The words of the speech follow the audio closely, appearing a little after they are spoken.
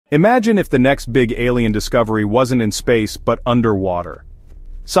Imagine if the next big alien discovery wasn't in space but underwater.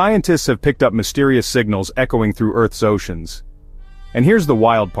 Scientists have picked up mysterious signals echoing through Earth's oceans. And here's the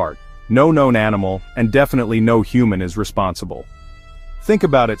wild part. No known animal, and definitely no human is responsible. Think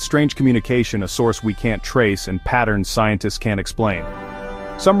about it, strange communication, a source we can't trace, and patterns scientists can't explain.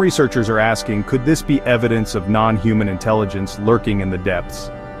 Some researchers are asking, could this be evidence of non-human intelligence lurking in the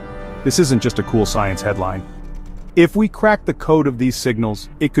depths? This isn't just a cool science headline. If we crack the code of these signals,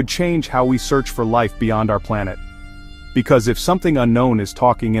 it could change how we search for life beyond our planet. Because if something unknown is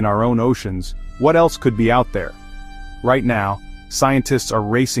talking in our own oceans, what else could be out there? Right now, scientists are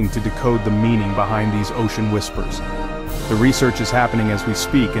racing to decode the meaning behind these ocean whispers. The research is happening as we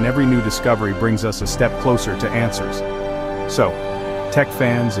speak, and every new discovery brings us a step closer to answers. So, tech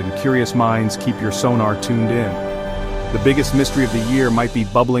fans and curious minds, keep your sonar tuned in. The biggest mystery of the year might be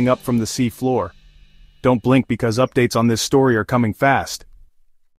bubbling up from the sea floor. Don't blink because updates on this story are coming fast.